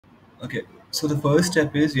Okay, so the first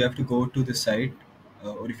step is you have to go to the site,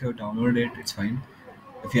 or if you have downloaded it, it's fine.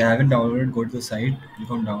 If you haven't downloaded, go to the site, click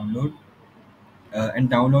on download, and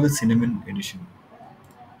download the Cinnamon edition,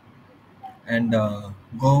 and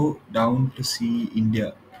go down to see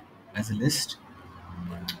India as a list.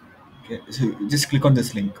 Okay, so just click on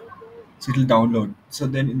this link, so it will download. So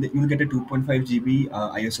then you will get a 2.5 GB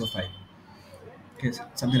ISO file. Okay, so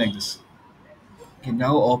something like this. Okay,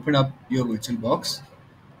 now open up your virtual box,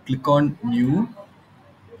 click on new,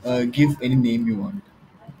 give any name you want.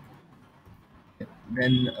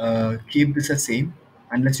 Then keep this as same.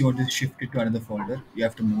 Unless you want to shift it to another folder, you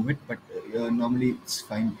have to move it. But normally it's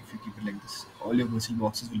fine if you keep it like this. All your virtual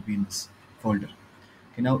boxes will be in this folder.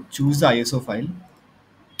 Okay, now choose the ISO file,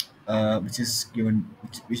 which is given,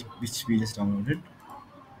 which we just downloaded.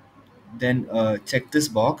 Then check this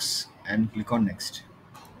box and click on next.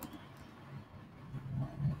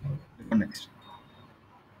 Click on next.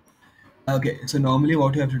 Okay, so normally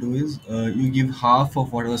what you have to do is you give half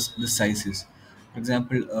of whatever the size is. For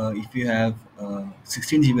example, if you have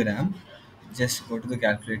 16 GB RAM, just go to the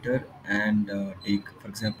calculator and take, for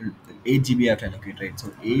example, 8 GB you have to allocate, right?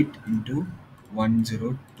 So 8 into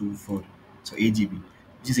 1024, so 8 GB,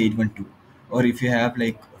 which is 812. Or if you have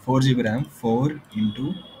like 4 GB RAM, 4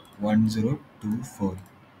 into 1024,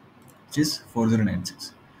 which is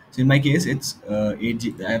 4096. So in my case, it's 8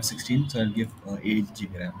 GB. I have 16, so I'll give 8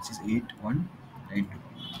 GB RAM, which is 8192.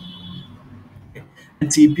 And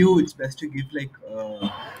CPU, it's best to give like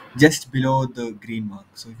just below the green mark.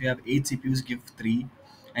 So if you have 8 CPUs, give 3,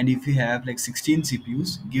 and if you have like 16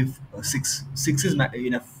 CPUs, give 6. 6 is enough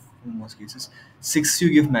in most cases. 6 you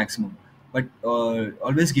give maximum, but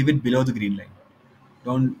always give it below the green line.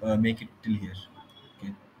 Don't make it till here.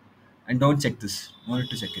 Okay, and don't check this. No need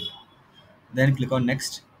to check it. Then click on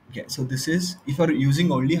next. Okay, so this is if you're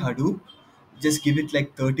using only Hadoop, just give it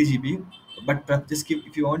like 30 GB, but perhaps just give,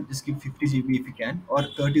 if you want, just give 50 GB if you can, or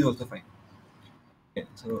 30 is also fine. Okay,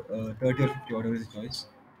 so 30 or 50, whatever is the choice,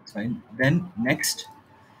 it's fine. Then next,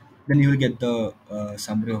 then you will get the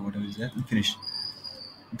summary of whatever is there and finish.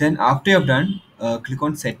 Then after you have done, click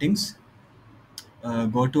on settings,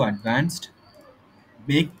 go to advanced,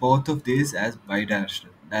 make both of these as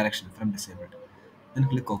bidirectional from disabled. Then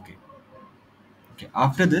click OK. Okay,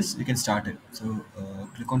 after this you can start it. So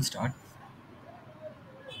click on start.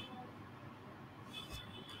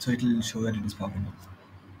 So it will show that it is popping up.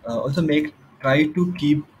 Also make, try to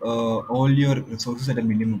keep all your resources at a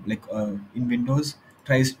minimum. Like in Windows,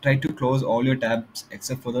 try to close all your tabs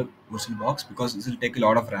except for the virtual box, because this will take a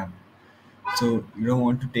lot of RAM. So you don't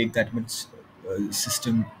want to take that much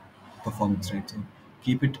system performance, right? So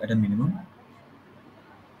keep it at a minimum.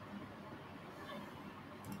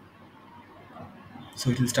 So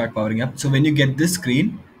it will start powering up. So when you get this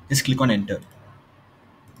screen, just click on enter.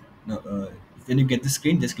 Now, when you get the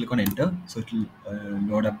screen, just click on enter. So it will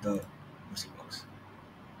load up the virtual box.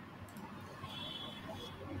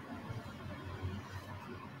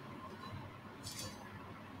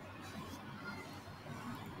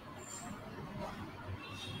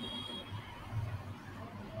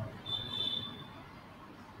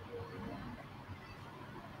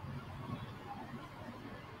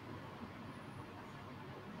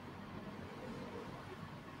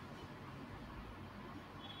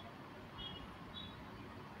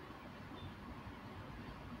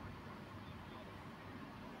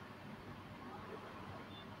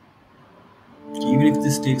 Even if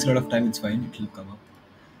this takes a lot of time, it's fine, it will come up.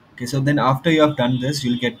 Okay, so then after you have done this,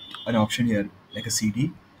 you'll get an option here like a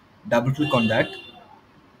CD. Double click on that,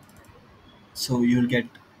 so you'll get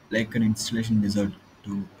like an installation wizard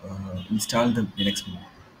to install the Linux Mint.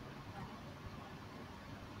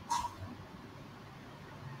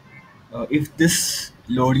 If this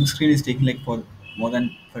loading screen is taking like for more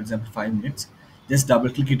than, for example, 5 minutes, just double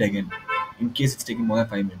click it again in case it's taking more than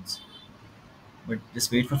 5 minutes. But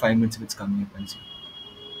just wait for 5 minutes if it's coming up and see.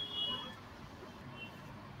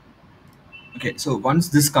 Okay, so once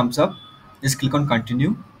this comes up, just click on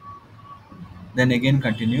continue, then again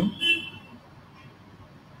continue,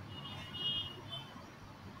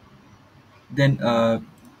 then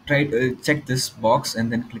try check this box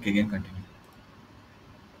and then click again continue.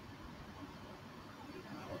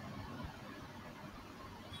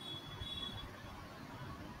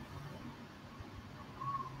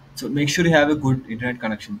 So make sure you have a good internet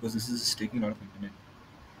connection, because this is taking a lot of internet.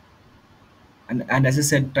 And as I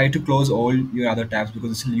said, try to close all your other tabs,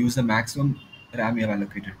 because this will use the maximum RAM you have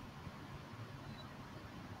allocated.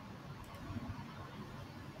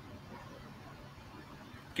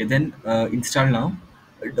 Okay, then install now.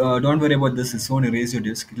 Don't worry about this. It won't erase your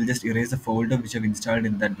disk. It will just erase the folder which I've installed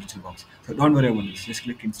in that VirtualBox. So don't worry about this. Just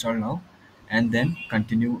click install now, and then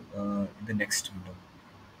continue in the next window.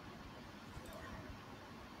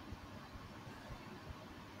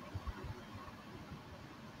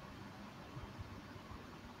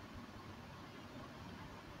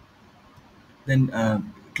 Then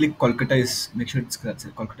click Kolkata is make sure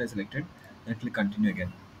Kolkata is selected. Then click continue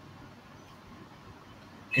again.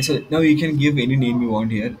 Okay, so now you can give any name you want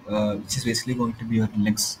here, which is basically going to be your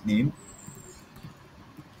Linux name.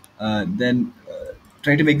 Then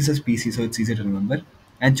try to make this as PC so it's easier to remember,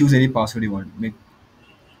 and choose any password you want. Make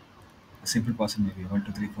a simple password, maybe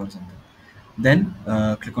 1234 or something. Then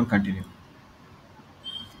click on continue.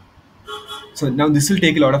 So now this will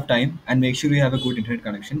take a lot of time, and make sure you have a good internet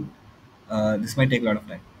connection. This might take a lot of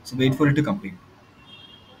time, so wait for it to complete.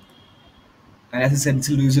 And as I said, this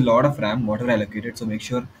will use a lot of RAM, whatever allocated. So make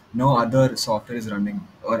sure no other software is running,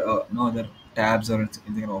 or no other tabs or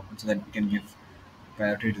anything are open, so that we can give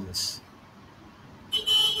priority to this.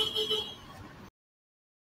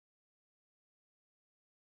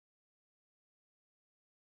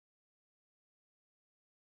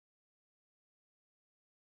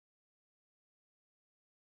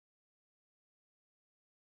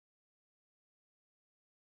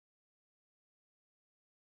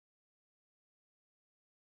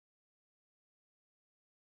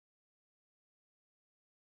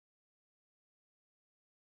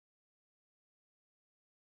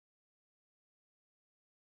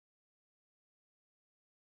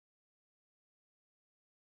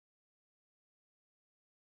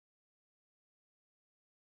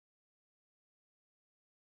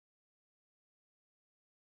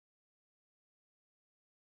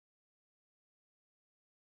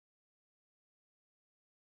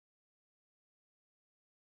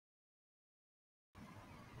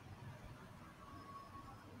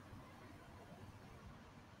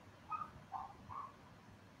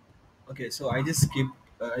 Okay, so I just skipped.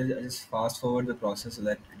 I just fast forward the process so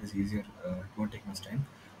that it is easier. It won't take much time.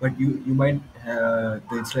 But you might the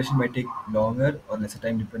installation might take longer or lesser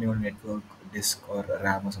time depending on network, disk, or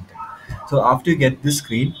RAM or something. So after you get this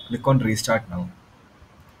screen, click on restart now.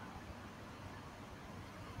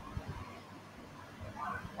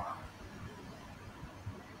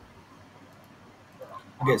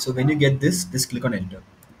 Okay, so when you get this, just click on enter.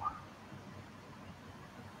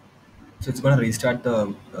 So it's gonna restart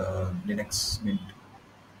the Linux Mint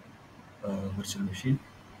virtual machine.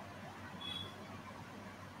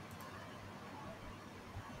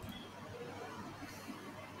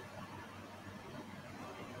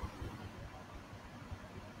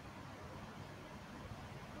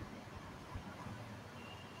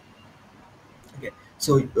 Okay,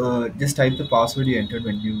 so just type the password you entered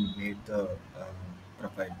when you made the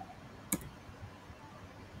profile.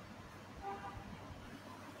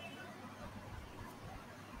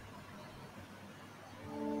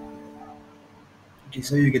 Okay,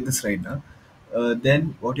 so you get this right now.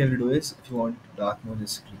 Then what you have to do is, if you want dark mode,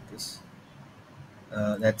 just click this.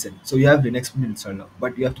 That's it. So you have Linux Mint installed now,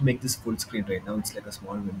 but you have to make this full screen right now. It's like a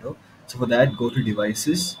small window. So for that, go to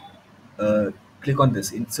Devices, click on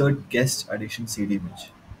this, Insert Guest Addition CD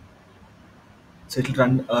image. So it will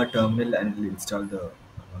run a terminal and it will install the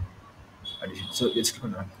addition. So just click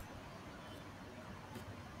on Run.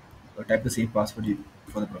 Type the same password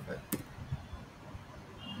for the profile.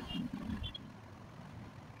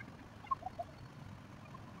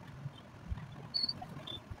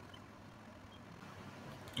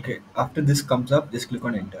 Okay, after this comes up, just click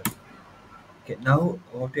on Enter. Okay, now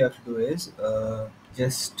what you have to do is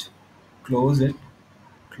just close it,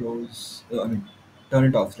 I mean, turn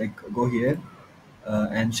it off. Like go here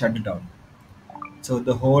and shut it down. So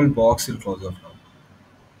the whole box will close off now.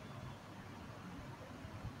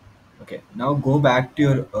 Okay, now go back to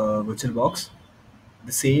your virtual box.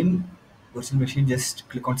 The same virtual machine, just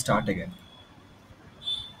click on Start again.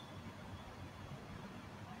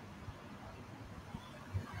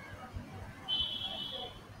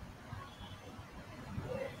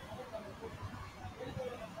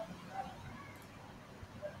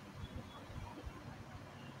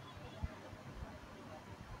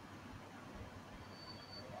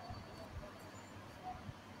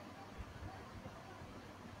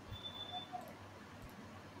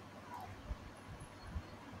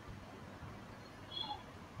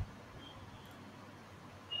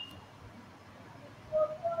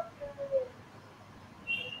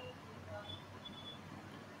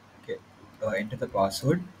 Okay, enter the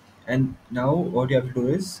password, and now what you have to do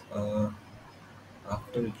is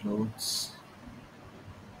after it loads.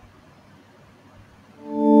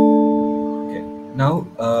 Okay, now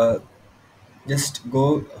Just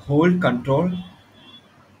go, hold control,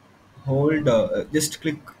 hold, just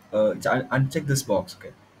click, uncheck this box.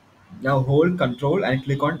 Okay. Now hold control and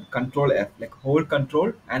click on control F, like hold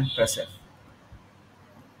control and press F.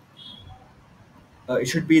 It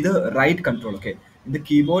should be the right control. Okay, in the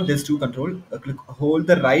keyboard there's two control. Click, hold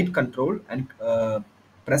the right control and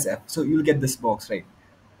press F, so you'll get this box, right?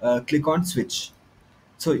 Click on switch,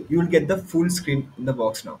 so you'll get the full screen in the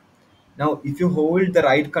box now. Now if you hold the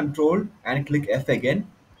right control and click F again,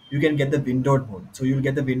 you can get the windowed mode. So you'll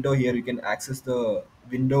get the window here, you can access the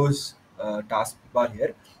Windows taskbar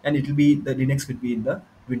here, and it will be, the Linux will be in the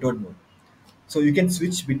windowed mode. So you can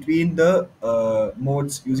switch between the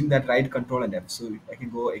modes using that right control and F. So I can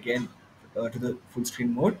go again to the full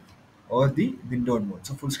screen mode or the windowed mode.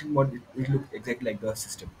 So full screen mode, it look exactly like the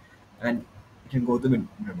system, and you can go to the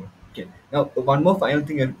windowed mode. Okay. Now one more final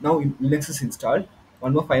thing. Now Linux is installed.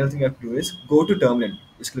 One more final thing I have to do is go to terminal.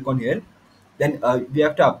 Just click on here. Then we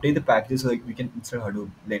have to update the packages so that we can install Hadoop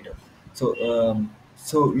later. So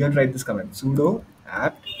you have to write this command: sudo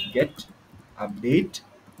apt get update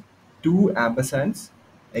two ampersands,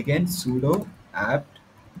 again sudo apt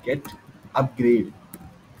get upgrade.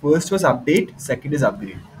 First was update, second is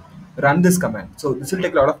upgrade. Run this command. So this will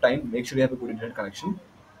take a lot of time. Make sure you have a good internet connection,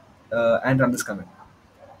 and run this command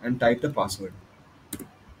and type the password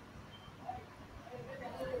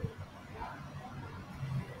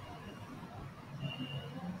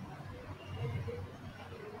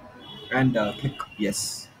and click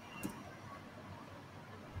yes.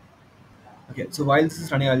 Okay, so while this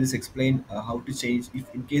is running, I'll just explain how to change.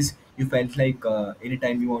 If in case you felt like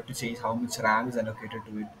anytime you want to change how much RAM is allocated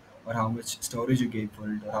to it, or how much storage you gave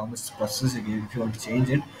for it, or how much processors you gave, if you want to change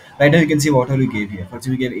it, right now you can see whatever you gave here. For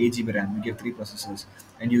example, you gave 8 GB RAM, you gave three processors,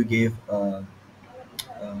 and you gave uh,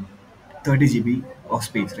 30 GB of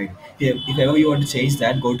space, right? If ever you want to change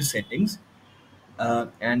that, go to settings,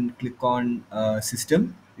 and click on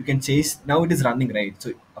system. You can change, now it is running, right?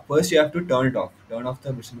 So first you have to turn off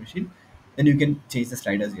the virtual machine. Then you can change the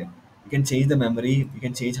sliders here. You can change the memory, you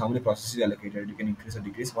can change how many processes you allocated, you can increase or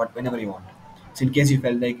decrease what whenever you want. So in case you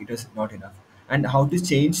felt like it was not enough. And how to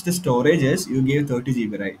change the storage is, you gave 30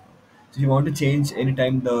 GB, right? So if you want to change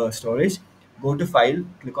anytime the storage, go to file,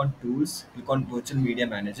 click on tools, click on virtual media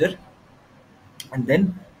manager, and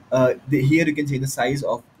then here you can change the size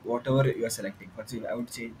of whatever you are selecting. For example, I would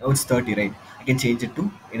change, now it's 30, right? I can change it to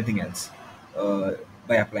anything else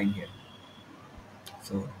by applying here.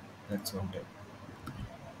 So that's one type.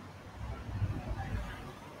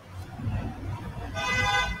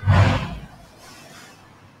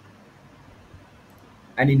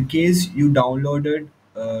 And in case you downloaded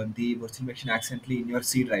the virtual machine accidentally in your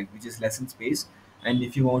C drive, which is less in space, and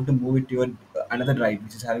if you want to move it to your another drive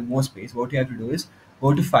which is having more space, what you have to do is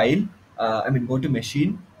go to file, go to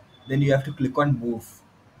machine, then you have to click on move.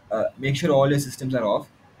 Make sure all your systems are off.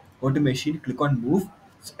 Go to machine, click on move,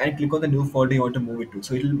 and click on the new folder you want to move it to.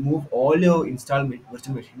 So it will move all your installed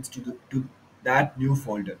virtual machines to that new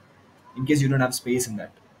folder, in case you don't have space in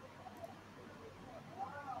that.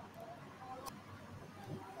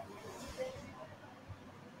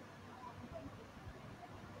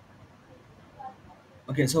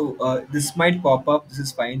 Okay, so this might pop up. This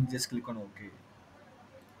is fine. Just click on OK.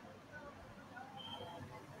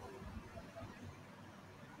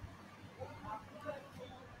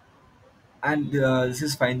 And this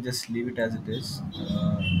is fine. Just leave it as it is.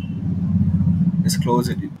 Just close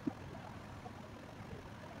it.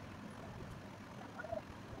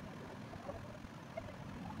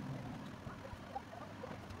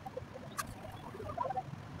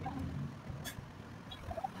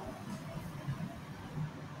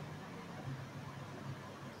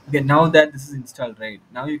 Okay, now that this is installed, right?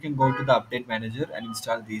 Now you can go to the update manager and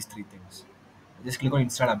install these three things. Just click on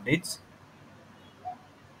install updates,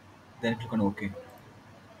 then click on OK.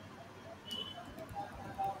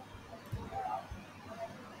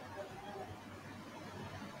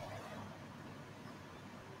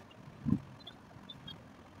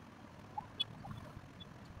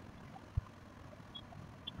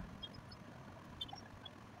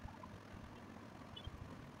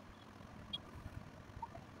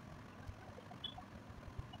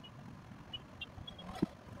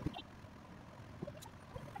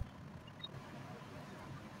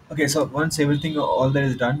 Okay, so once everything, all that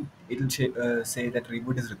is done, it will say that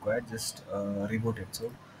reboot is required. Just reboot it.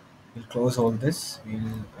 So we'll close all this.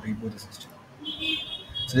 We'll reboot the system.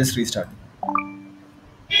 So just restart.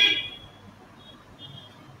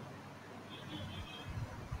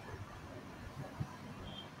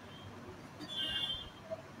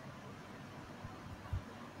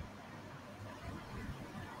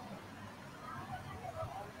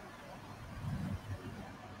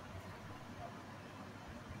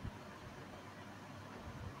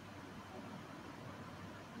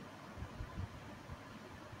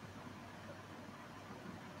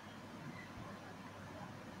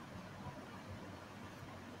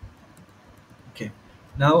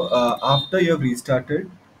 Now, after you have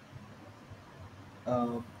restarted,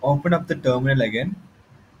 open up the terminal again.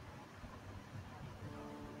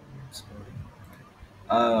 Sorry.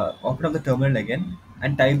 Open up the terminal again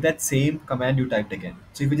and type that same command you typed again.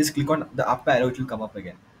 So if you just click on the up arrow, it will come up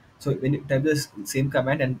again. So when you type the same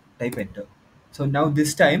command and type enter. So now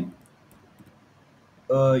this time,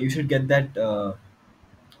 you should get that.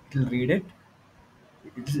 It will read it.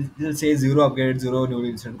 It will say zero upgrade, zero new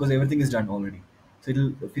incident because everything is done already. So it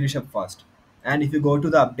will finish up fast. And if you go to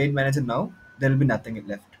the update manager now, there will be nothing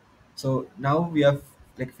left. So now we have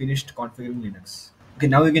like finished configuring Linux. Okay,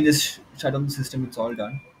 now we can just shut down the system. It's all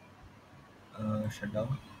done. Shut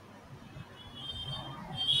down.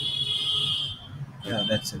 Yeah,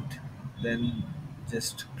 that's it. Then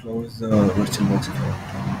just close the virtual box if you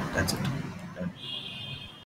want. That's it.